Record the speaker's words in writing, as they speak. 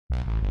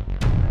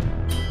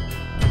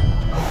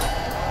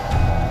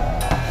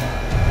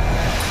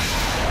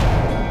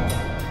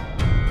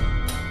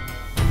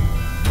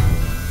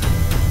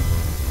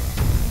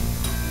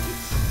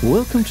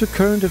Welcome to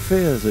Current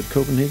Affairs at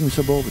Copenhagen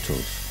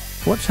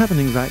Suborbitals. What's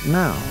happening right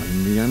now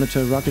in the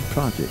amateur rocket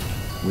project,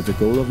 with the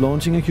goal of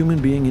launching a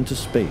human being into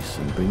space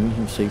and bringing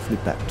him safely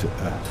back to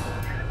Earth.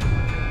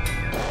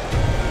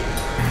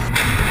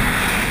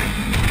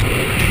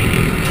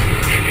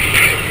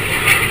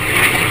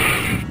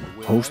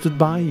 Hosted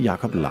by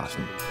Jakob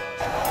Larsen.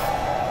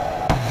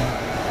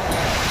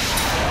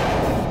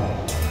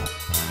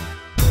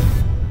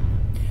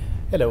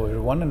 Hello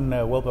everyone,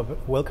 and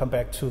welcome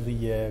back to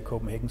the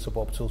Copenhagen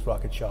Suborbitals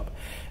rocket shop.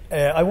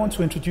 I want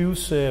to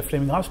introduce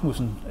Flemming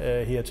Rasmussen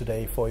here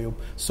today for you.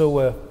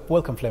 So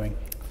welcome, Flemming.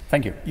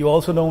 Thank you. You're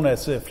also known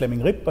as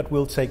Flemming Rip, but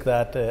we'll take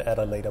that at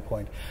a later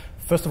point.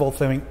 First of all,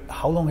 Flemming,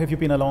 how long have you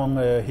been along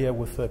here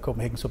with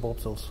Copenhagen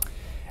Suborbitals?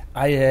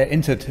 I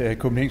entered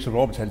Copenhagen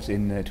Suborbitals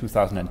in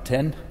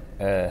 2010,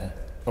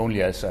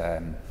 only as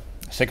a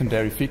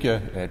secondary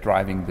figure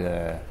driving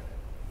the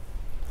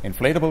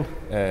inflatable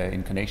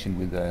in connection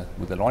with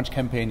the launch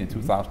campaign in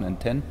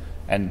 2010,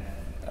 and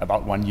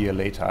about 1 year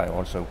later I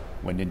also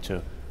went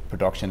into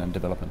production and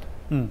development.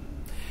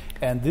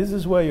 And this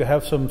is where you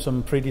have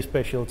some pretty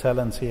special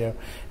talents here,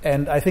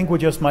 and I think we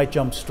just might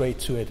jump straight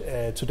to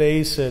it.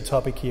 Today's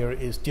topic here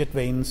is jet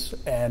vanes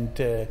and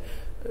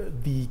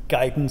the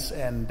guidance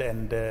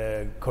and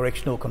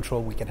correctional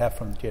control we can have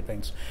from the jet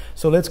vanes.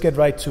 So let's get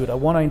right to it. I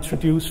want to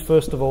introduce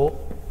first of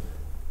all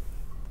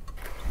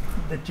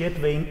the jet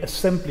vane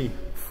assembly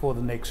for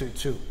the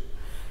Nexø II.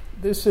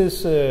 This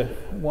is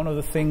one of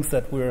the things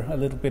that we're a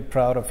little bit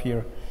proud of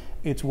here.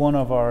 It's one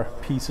of our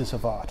pieces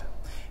of art.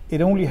 It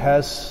only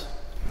has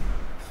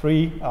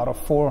 3 out of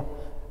 4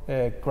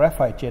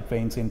 graphite jet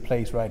vanes in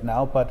place right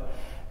now, but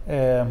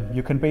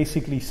you can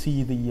basically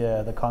see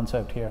the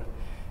concept here.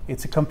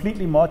 It's a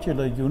completely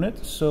modular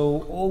unit,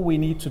 so all we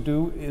need to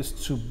do is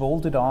to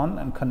bolt it on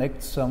and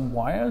connect some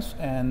wires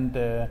and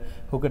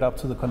hook it up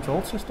to the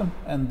control system,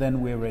 and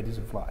then we're ready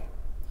to fly.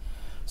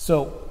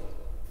 So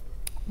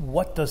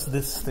what does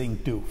this thing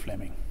do,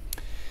 Flemming?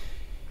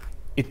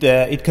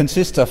 It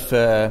consists of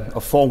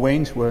 4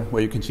 vanes,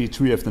 where you can see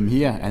 3 of them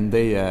here, and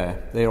they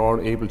are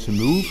all able to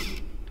move.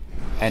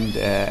 And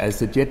as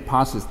the jet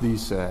passes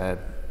these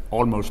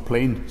almost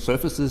plane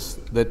surfaces,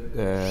 that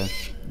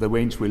the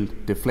vanes will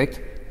deflect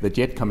the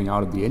jet coming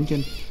out of the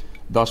engine,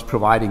 thus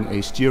providing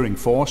a steering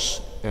force,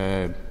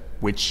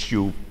 which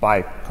you,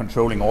 by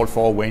controlling all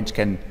 4 vanes,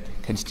 can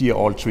steer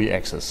all 3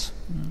 axes.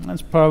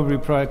 That's probably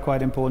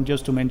quite important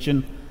just to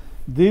mention.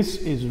 This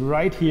is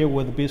right here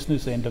where the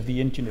business end of the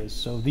engine is,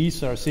 so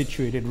these are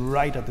situated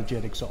right at the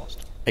jet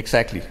exhaust.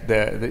 Exactly.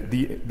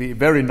 The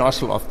very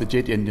nozzle of the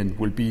jet engine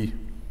will be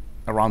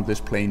around this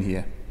plane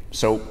here,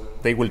 so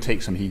they will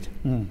take some heat.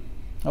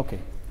 Okay.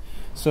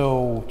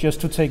 So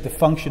just to take the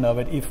function of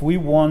it, if we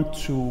want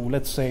to,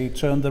 let's say,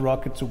 turn the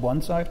rocket to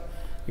one side,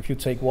 if you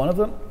take one of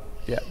them,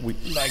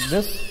 like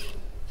this,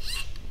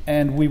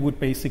 and we would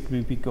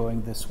basically be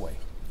going this way.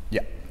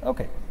 Yeah.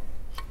 Okay.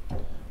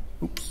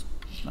 Oops.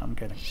 No, I'm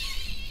kidding.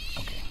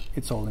 Okay,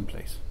 it's all in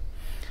place.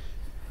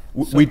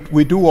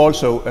 We do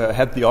also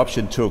have the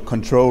option to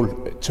control,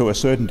 to a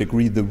certain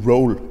degree, the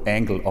roll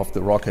angle of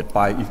the rocket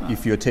by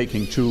if you're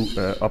taking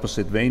 2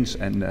 opposite vanes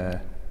and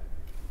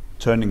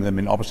turning them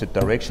in opposite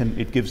direction.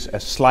 It gives a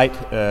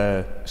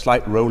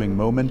slight rolling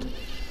moment.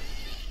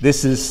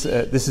 This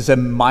is a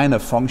minor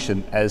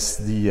function, as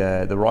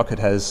the rocket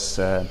has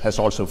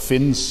also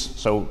fins,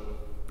 so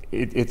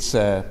it's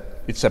a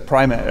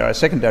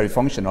secondary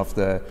function of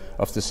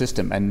the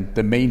system, and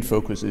the main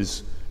focus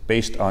is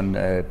based on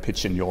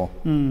pitch and yaw.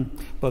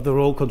 But the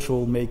roll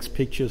control makes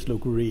pictures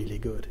look really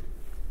good.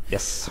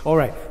 Yes. All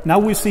right. Now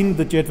we've seen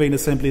the jet vane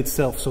assembly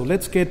itself, so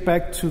let's get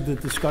back to the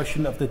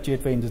discussion of the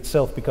jet vane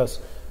itself, because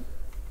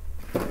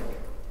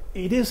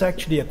it is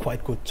actually a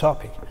quite good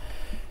topic.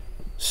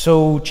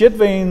 So jet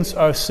vanes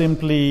are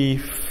simply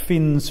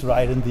fins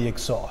right in the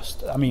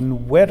exhaust. I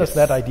mean, where does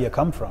that idea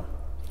come from?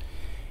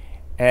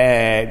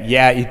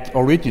 It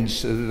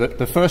originates.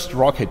 The first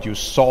rocket you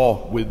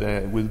saw with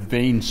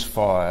vanes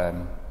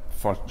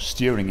for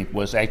steering, it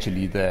was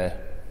actually the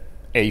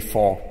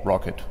A4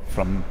 rocket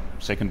from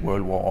Second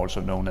World War,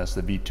 also known as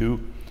the V2,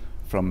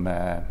 from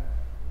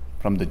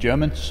the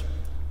Germans,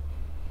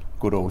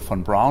 good old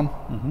von Braun.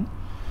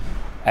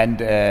 And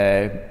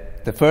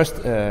the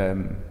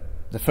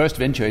first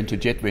venture into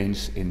jet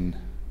vanes in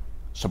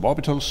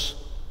suborbitals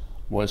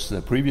was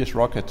the previous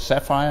rocket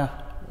Sapphire,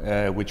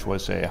 which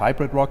was a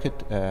hybrid rocket,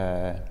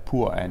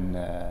 pure and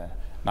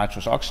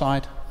nitrous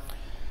oxide.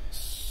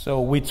 So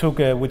we took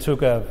a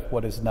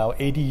what is now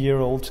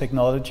 80-year-old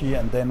technology,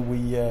 and then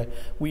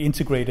we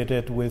integrated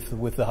it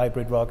with the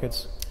hybrid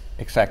rockets.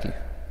 Exactly.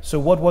 So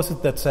what was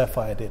it that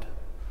Sapphire did?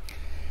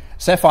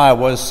 Sapphire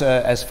was,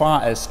 as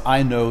far as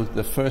I know,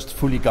 the first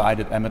fully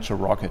guided amateur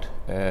rocket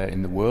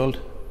in the world.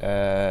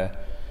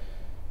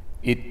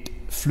 It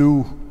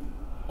flew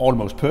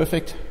almost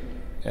perfect.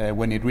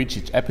 When it reached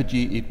its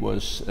apogee, it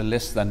was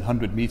less than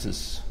 100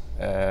 meters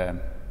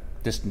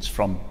distance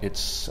from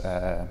its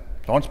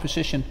launch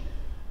position.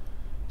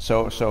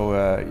 So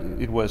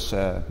it was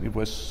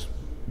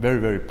very,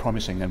 very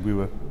promising, and we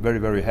were very,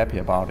 very happy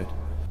about it.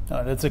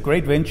 That's a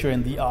great venture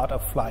in the art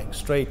of flying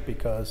straight,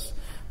 because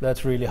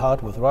that's really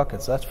hard with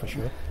rockets, that's for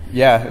sure.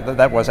 Yeah,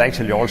 that was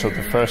actually also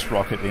the first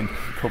rocket in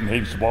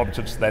Copenhagen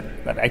Suborbitals that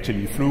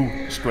actually flew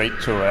straight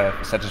to a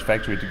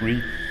satisfactory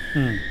degree.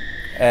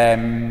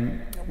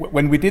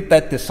 When we did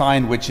that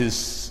design, which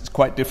is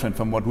quite different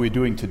from what we're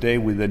doing today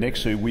with the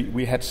Nexø,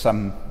 we had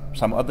some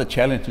other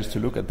challenges to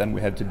look at than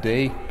we have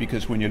today,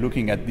 because when you're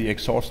looking at the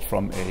exhaust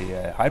from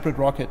a hybrid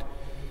rocket,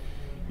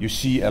 you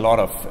see a lot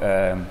of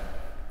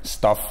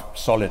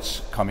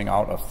solids coming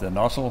out of the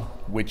nozzle,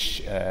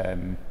 which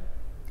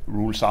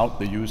rules out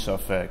the use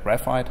of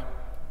graphite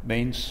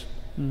vanes.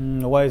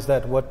 Why is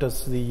that? What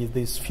does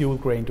this fuel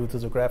grain do to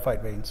the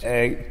graphite vanes?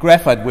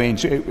 Graphite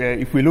vanes,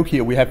 if we look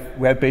here, we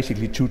have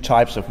basically two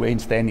types of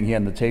vanes standing here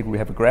on the table. We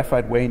have a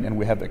graphite vane and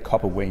we have a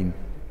copper vane.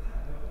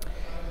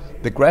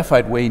 The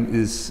graphite vane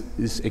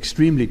is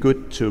extremely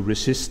good to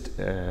resist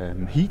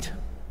heat,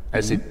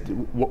 as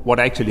what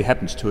actually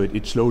happens to it,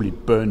 it slowly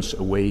burns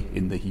away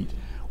in the heat.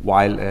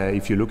 While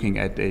if you're looking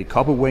at a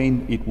copper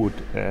vane, it would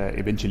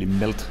eventually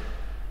melt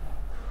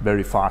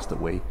very fast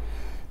away.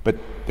 But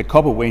the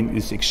copper vane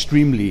is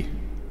extremely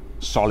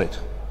solid.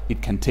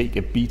 It can take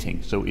a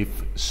beating. So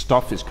if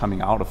stuff is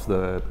coming out of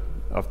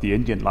the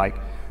engine, like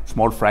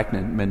small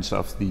fragments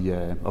of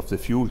the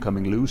fuel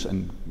coming loose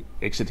and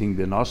exiting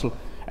the nozzle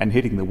and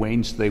hitting the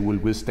vanes, they will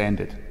withstand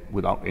it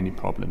without any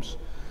problems.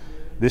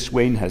 This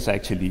vane has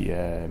actually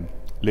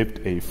lived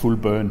a full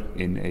burn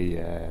in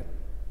a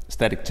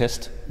static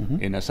test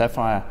in a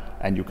Sapphire,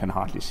 and you can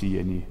hardly see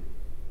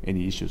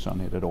any issues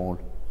on it at all.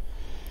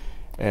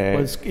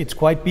 Well, it's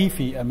quite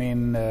beefy. I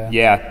mean,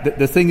 yeah.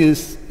 The thing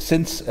is,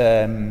 since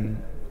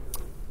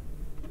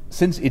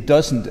it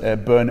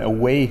doesn't burn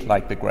away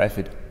like the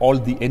graphite, all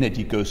the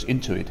energy goes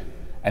into it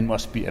and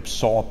must be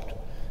absorbed.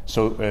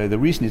 So the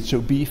reason it's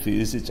so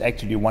beefy is it's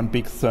actually one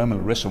big thermal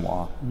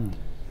reservoir.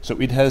 So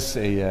it has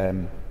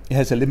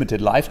a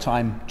limited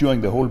lifetime.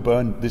 During the whole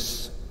burn,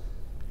 this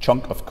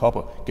chunk of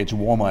copper gets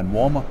warmer and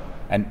warmer,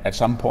 and at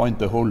some point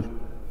the whole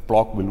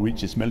block will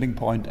reach its melting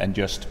point and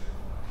just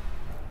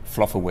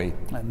fluff away.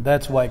 And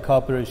that's why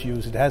copper is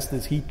used. It has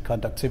this heat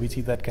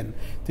conductivity that can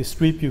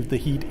distribute the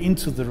heat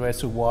into the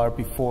reservoir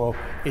before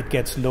it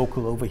gets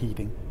local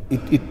overheating.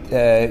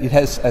 It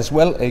has as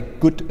well a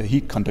good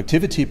heat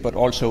conductivity, but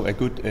also a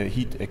good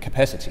heat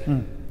capacity.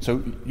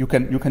 So you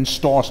can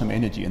store some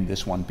energy in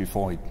this one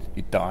before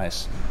it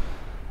dies.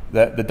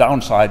 The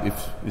downside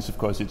is of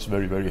course it's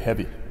very, very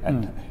heavy,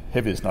 and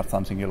heavy is not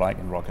something you like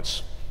in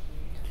rockets.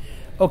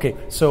 Okay,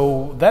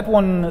 so that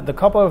one,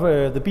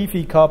 the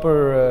beefy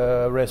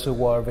copper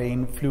reservoir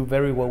vane flew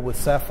very well with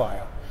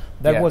Sapphire.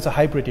 That was a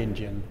hybrid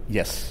engine.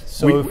 Yes.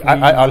 So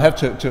I'll have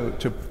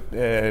to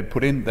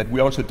put in that we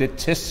also did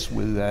tests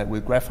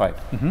with graphite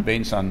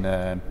vanes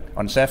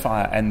on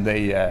Sapphire, and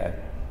they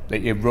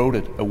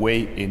eroded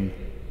away in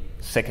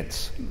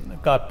seconds.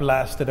 Got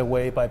blasted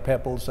away by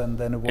pebbles, and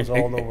then it was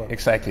all over.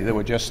 Exactly, they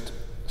were just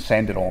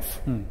sanded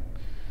off.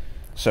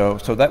 So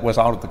that was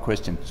out of the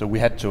question. So we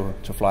had to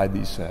fly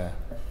these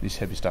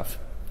heavy stuff.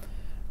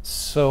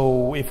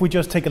 So if we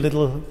just take a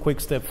little quick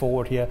step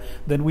forward here,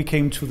 then we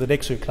came to the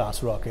Nexø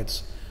class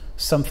rockets.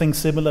 Something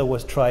similar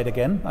was tried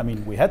again. I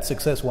mean, we had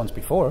success once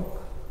before.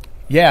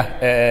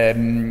 Yeah,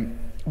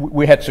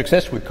 we had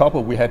success with copper.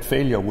 We had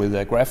failure with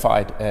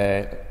graphite.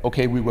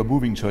 Okay, we were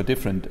moving to a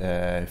different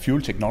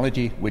fuel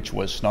technology, which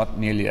was not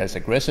nearly as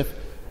aggressive,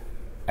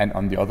 and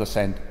on the other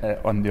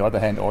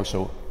hand,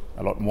 also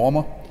a lot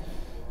warmer.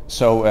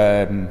 So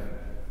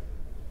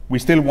we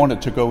still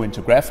wanted to go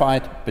into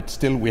graphite, but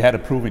still we had a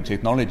proven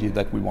technology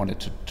that we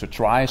wanted to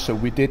try. So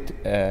we did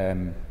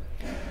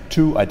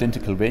two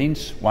identical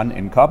vanes, one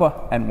in copper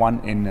and one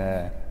in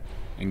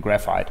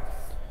graphite.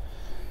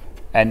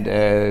 And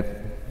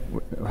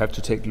we'll have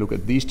to take a look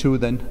at these two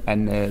then.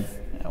 And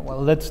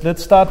well,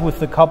 let's start with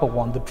the copper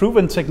one. The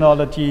proven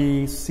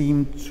technology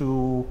seemed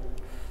to.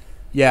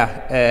 Yeah,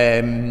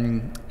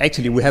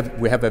 actually we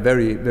have a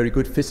very, very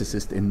good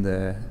physicist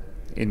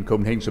in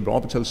Copenhagen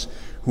Suborbitals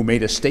who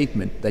made a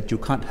statement that you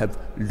can't have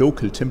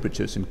local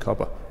temperatures in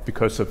copper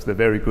because of the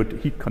very good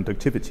heat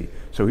conductivity.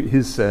 So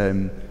his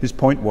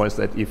point was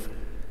that if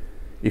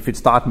it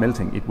started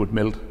melting, it would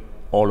melt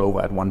all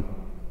over at one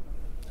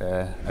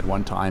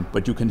time.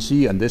 But you can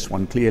see on this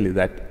one clearly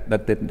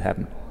that didn't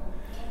happen.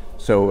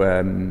 So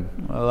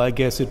well, I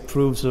guess it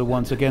proves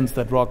once again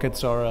that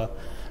rockets are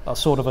a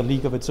sort of a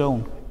league of its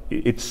own.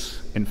 It's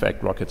in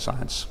fact rocket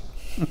science.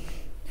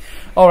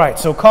 All right,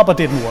 so copper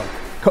didn't work.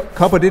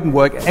 Copper didn't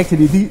work.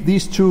 Actually,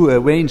 these two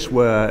vanes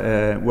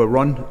were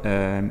run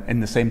in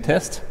the same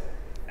test,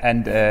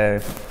 and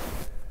the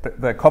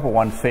copper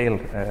one failed.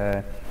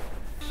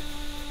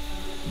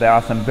 There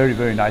are some very,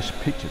 very nice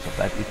pictures of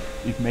that.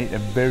 It made a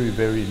very,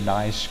 very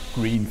nice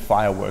green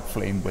firework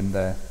flame when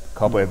the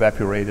copper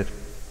evaporated.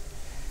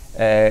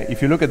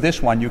 If you look at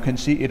this one, you can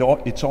see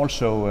it's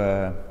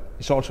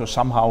also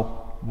somehow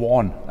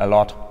worn a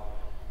lot,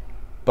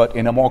 but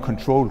in a more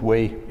controlled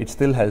way. It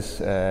still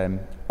has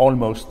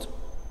almost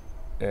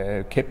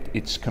kept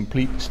its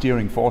complete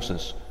steering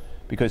forces,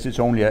 because it's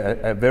only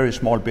a very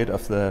small bit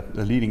of the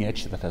leading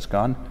edge that has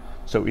gone.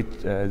 So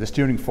the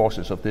steering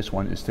forces of this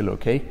one is still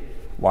okay,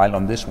 while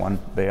on this one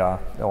they're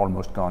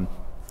almost gone.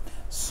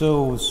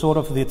 So sort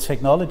of the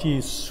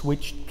technology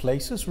switched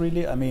places,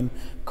 really. I mean,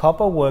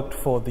 copper worked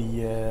for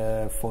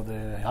the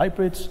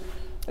hybrids.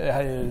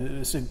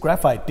 So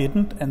graphite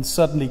didn't, and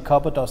suddenly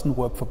copper doesn't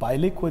work for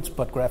biliquids,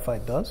 but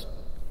graphite does.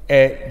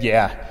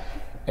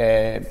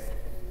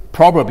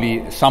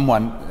 Probably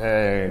someone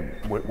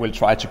will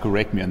try to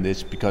correct me on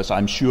this, because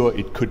I'm sure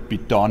it could be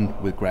done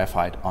with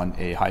graphite on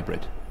a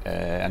hybrid,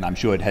 and I'm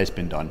sure it has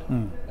been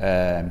done.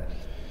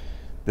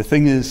 The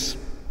thing is,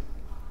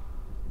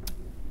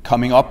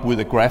 coming up with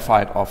a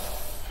graphite of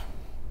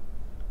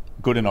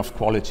good enough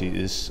quality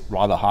is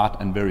rather hard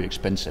and very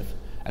expensive.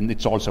 And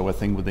it's also a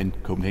thing within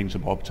Copenhagen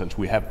Suborbitals.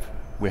 We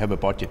have a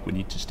budget we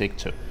need to stick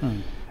to.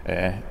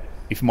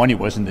 If money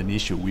wasn't an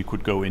issue, we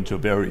could go into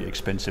very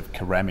expensive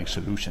ceramic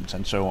solutions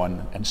and so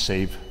on, and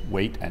save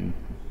weight and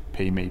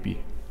pay maybe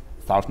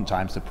 1,000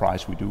 times the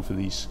price we do for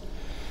these.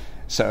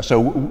 So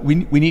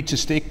we need to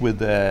stick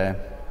with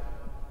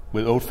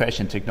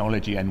old-fashioned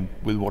technology and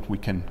with what we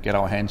can get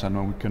our hands on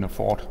and we can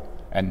afford.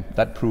 And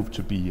that proved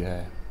to be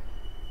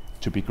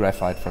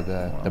graphite for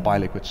the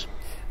biliquids.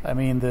 I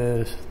mean,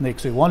 the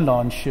Nexø I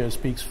launch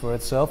speaks for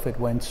itself. It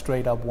went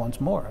straight up once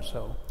more,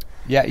 so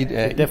yeah,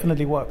 it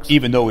definitely works.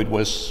 Even though it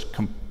was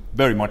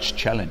very much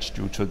challenged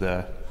due to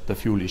the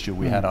fuel issue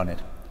we had on it,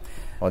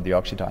 or the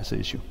oxidizer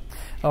issue.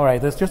 All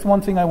right, there's just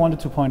one thing I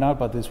wanted to point out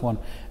about this one.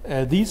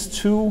 These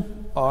two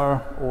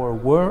are or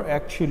were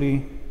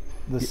actually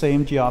the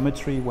same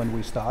geometry when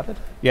we started?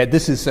 Yeah,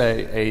 this is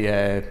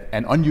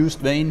an unused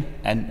vane,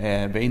 and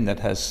a vane that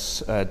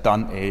has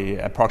done a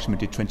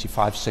approximately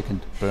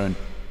 25-second burn.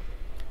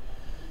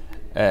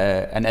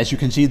 And as you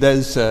can see,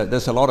 there's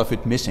a lot of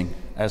it missing.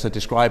 As I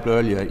described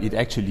earlier, it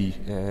actually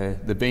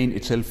the vane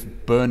itself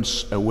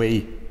burns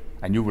away,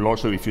 and you will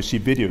also, if you see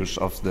videos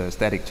of the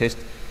static test,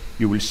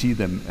 you will see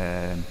them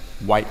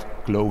white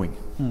glowing.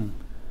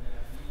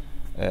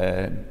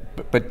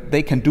 But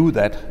they can do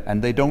that,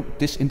 and they don't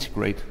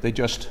disintegrate. They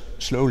just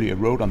slowly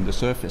erode on the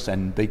surface,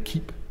 and they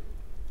keep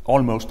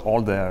almost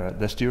all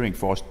their steering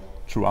force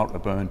throughout a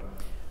burn.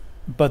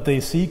 But they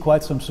see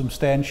quite some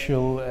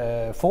substantial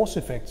force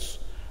effects.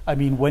 I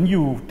mean, when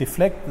you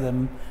deflect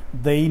them,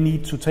 they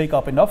need to take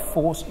up enough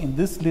force in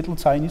this little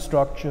tiny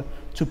structure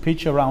to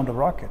pitch around a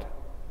rocket.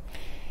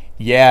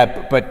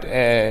 Yeah, but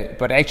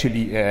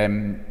actually,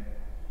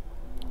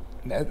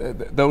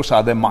 those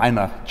are the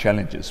minor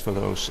challenges for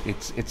those.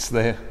 It's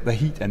the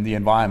heat and the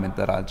environment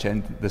that are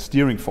challenging. The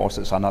steering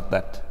forces are not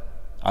that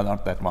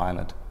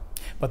violent.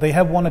 But they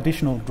have one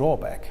additional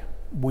drawback,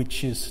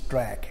 which is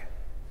drag.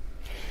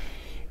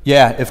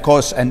 Yeah, of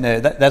course, and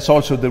that's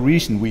also the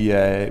reason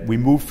we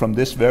moved from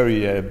this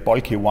very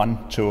bulky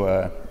one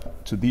to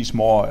these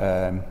more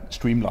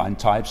streamlined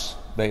types.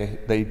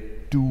 They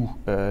do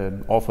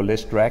offer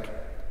less drag.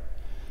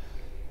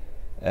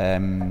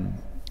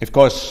 Of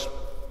course,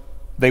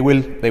 they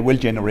will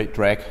generate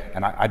drag,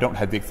 and I don't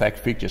have the exact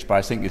figures, but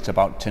I think it's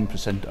about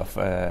 10%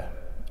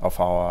 of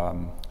our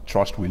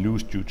thrust we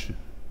lose due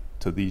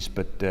to these.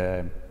 But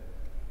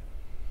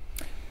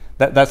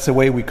that's the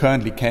way we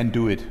currently can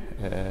do it.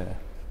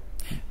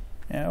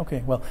 Yeah,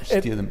 okay. Well,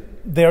 steer them.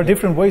 There are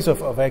different ways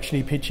of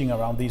actually pitching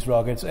around these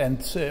rockets,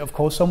 and of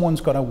course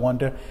someone's going to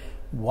wonder,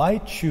 why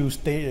choose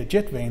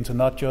jet vanes and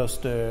not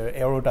just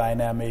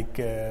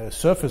aerodynamic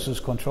surfaces,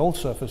 control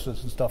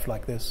surfaces and stuff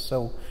like this?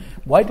 So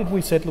why did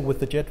we settle with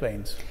the jet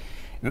vanes?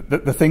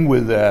 The thing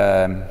with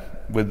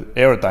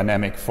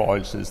aerodynamic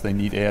foils is they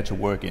need air to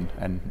work in,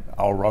 and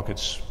our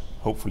rockets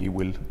hopefully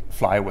will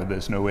fly where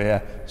there's no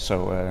air.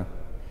 So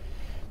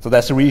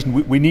that's the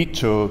reason we need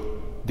to.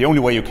 The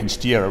only way you can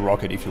steer a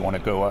rocket if you want to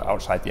go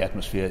outside the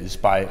atmosphere is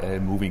by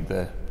moving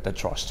the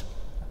thrust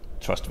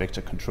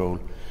vector control.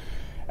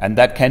 And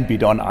that can be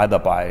done either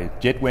by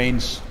jet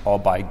vanes or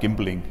by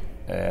gimbaling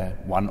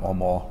one or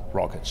more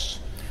rockets.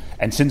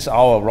 And since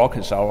our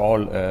rockets are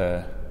all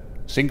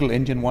single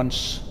engine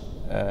ones,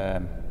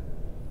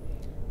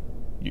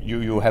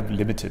 you have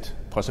limited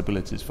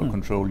possibilities for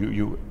control.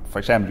 For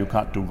example, you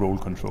can't do roll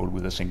control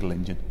with a single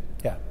engine.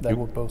 Yeah, that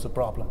would pose a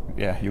problem.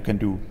 Yeah, you can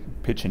do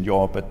pitch and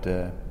yaw, but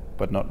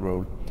not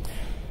roll.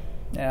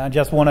 Yeah, I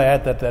just want to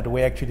add that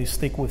we actually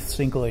stick with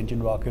single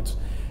engine rockets,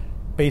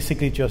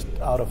 basically just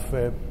out of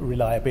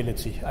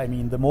reliability. I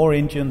mean, the more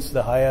engines,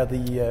 the higher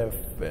the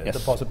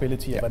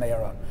possibility of an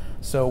error.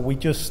 So we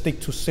just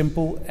stick to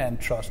simple and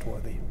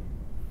trustworthy.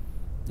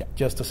 Yeah,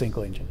 just a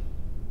single engine.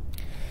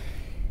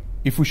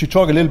 If we should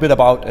talk a little bit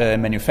about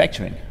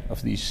manufacturing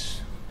of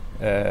these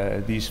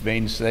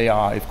vanes, they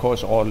are of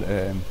course all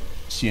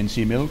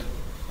CNC milled,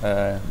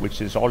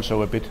 which is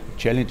also a bit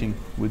challenging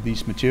with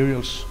these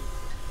materials.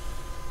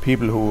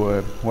 People who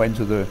are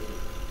into the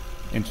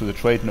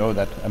trade know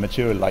that a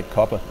material like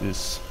copper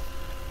is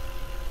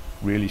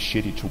really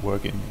shitty to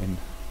work in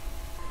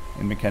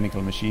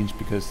mechanical machines,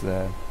 because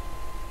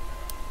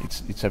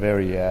it's a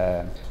very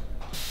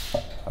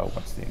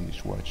what's the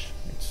English word?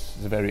 It's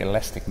a very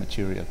elastic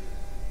material.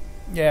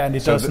 Yeah, and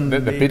it so doesn't.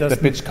 The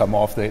bits come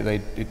off.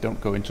 They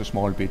don't go into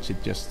small bits.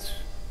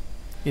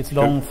 It's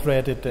long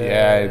threaded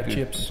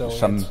chips. So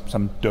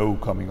some dough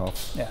coming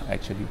off. Yeah.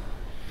 Actually.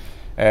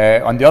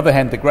 On the other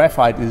hand, the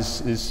graphite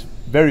is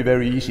very,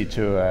 very easy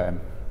to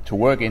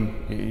work in.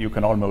 You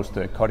can almost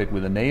cut it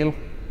with a nail,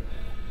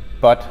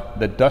 but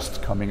the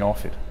dust coming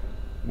off it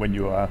when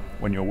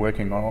you're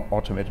working on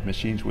automated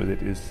machines with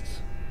it is.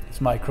 It's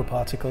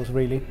microparticles,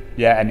 really.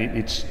 Yeah, and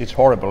it's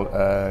horrible.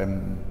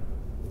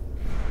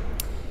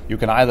 You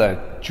can either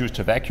choose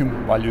to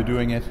vacuum while you're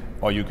doing it,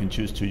 or you can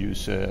choose to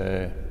use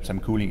some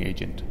cooling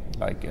agent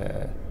like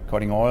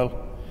cutting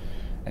oil.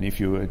 And if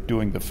you're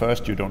doing the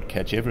first, you don't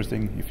catch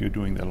everything. If you're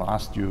doing the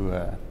last, you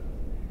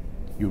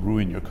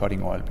ruin your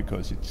cutting oil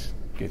because it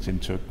gets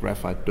into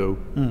graphite dough.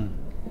 Mm.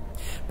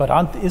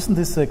 But isn't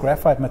this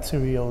graphite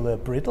material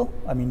brittle?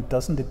 I mean,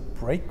 doesn't it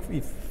break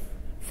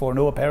for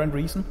no apparent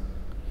reason?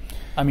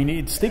 I mean,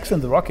 it sticks in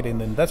the rocket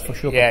and that's for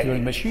sure. Yeah, but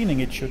during machining,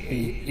 it should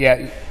be.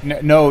 Yeah,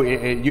 no.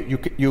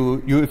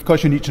 You of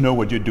course you need to know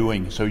what you're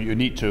doing, so you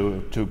need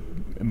to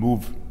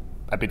move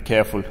a bit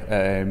careful.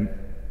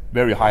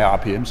 Very high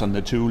RPMs on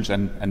the tools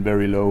and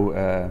very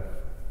low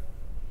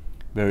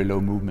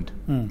movement.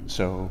 Mm.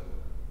 So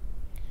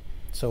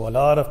a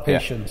lot of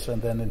patience,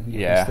 and then you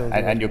can still do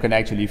and you can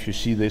actually, if you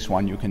see this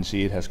one, you can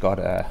see it has got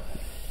a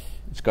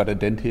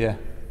dent here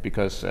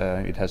because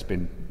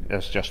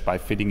it's just by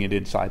fitting it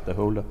inside the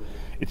holder.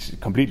 It's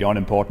completely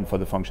unimportant for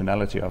the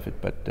functionality of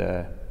it,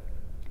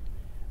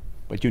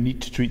 but you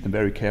need to treat them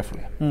very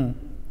carefully. Mm.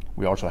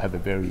 We also have a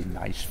very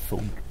nice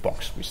foam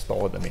box we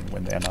store them in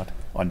when they're not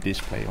on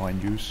display or in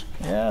use.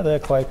 Yeah, they're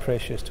quite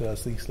precious to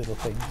us, these little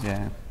things.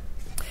 Yeah.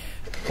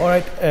 All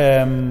right.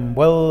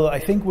 Well, I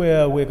think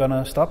we're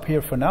gonna stop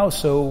here for now.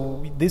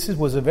 So this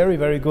was a very,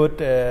 very good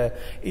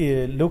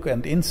look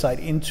and insight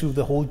into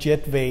the whole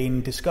jet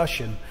vane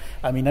discussion.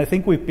 I mean, I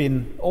think we've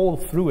been all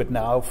through it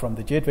now, from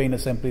the jet vane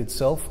assembly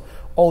itself,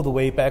 all the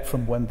way back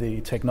from when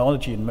the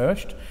technology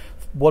emerged,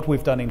 what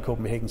we've done in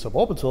Copenhagen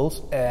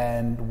Suborbitals,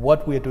 and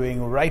what we're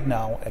doing right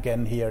now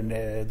again here in,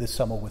 this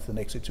summer with the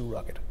Nexø II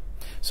rocket.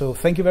 So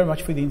thank you very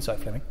much for the insight,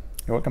 Flemming.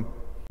 You're welcome.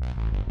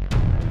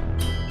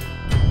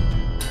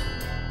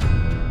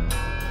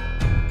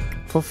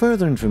 For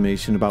further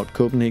information about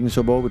Copenhagen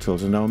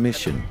Suborbitals and our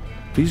mission,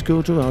 please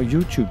go to our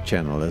YouTube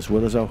channel as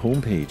well as our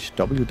homepage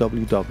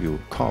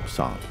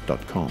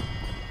www.corpsart.com.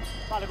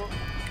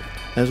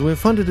 As we're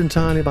funded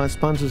entirely by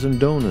sponsors and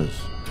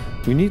donors,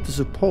 we need the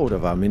support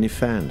of our many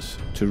fans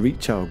to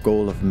reach our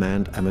goal of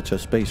manned amateur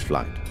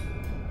spaceflight.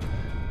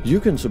 You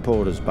can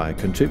support us by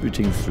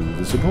contributing through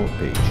the support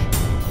page.